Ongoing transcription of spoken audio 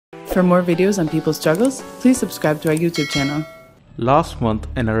For more videos on people's struggles, please subscribe to our YouTube channel. Last month,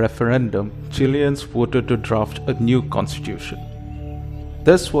 in a referendum, Chileans voted to draft a new constitution.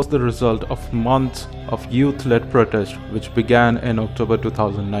 This was the result of months of youth-led protest which began in October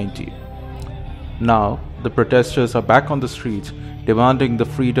 2019. Now, the protesters are back on the streets demanding the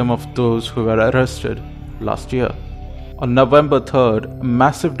freedom of those who were arrested last year. On November 3rd, a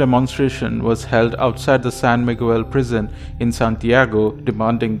massive demonstration was held outside the San Miguel prison in Santiago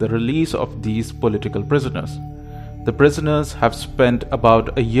demanding the release of these political prisoners. The prisoners have spent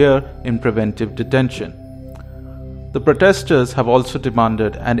about a year in preventive detention. The protesters have also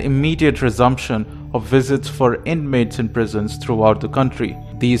demanded an immediate resumption of visits for inmates in prisons throughout the country.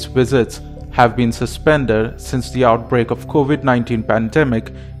 These visits have been suspended since the outbreak of COVID-19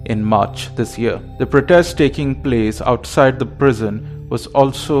 pandemic in March this year. The protest taking place outside the prison was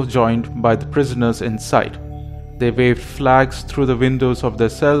also joined by the prisoners inside. They waved flags through the windows of their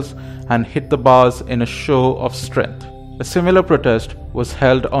cells and hit the bars in a show of strength. A similar protest was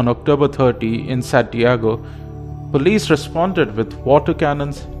held on October 30 in Santiago. Police responded with water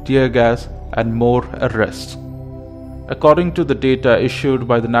cannons, tear gas, and more arrests. According to the data issued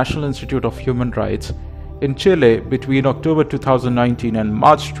by the National Institute of Human Rights, in Chile between October 2019 and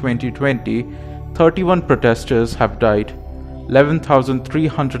March 2020, 31 protesters have died,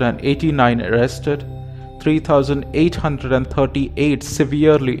 11,389 arrested, 3,838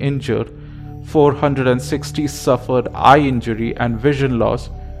 severely injured, 460 suffered eye injury and vision loss,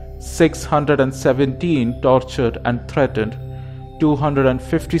 617 tortured and threatened,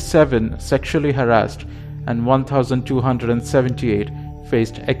 257 sexually harassed, and 1,278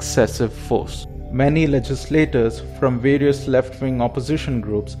 faced excessive force. Many legislators from various left-wing opposition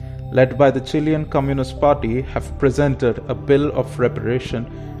groups led by the Chilean Communist Party have presented a bill of reparation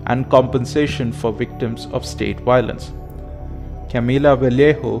and compensation for victims of state violence. Camila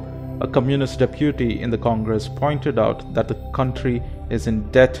Vallejo, a communist deputy in the Congress, pointed out that the country is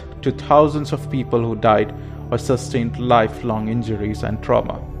in debt to thousands of people who died or sustained lifelong injuries and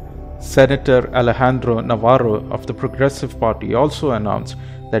trauma. Senator Alejandro Navarro of the Progressive Party also announced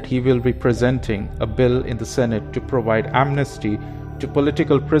that he will be presenting a bill in the Senate to provide amnesty to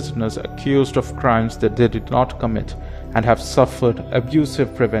political prisoners accused of crimes that they did not commit and have suffered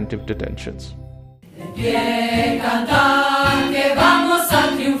abusive preventive detentions.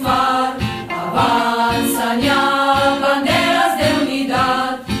 Avanzan ya banderas de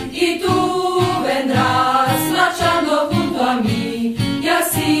unidad y tú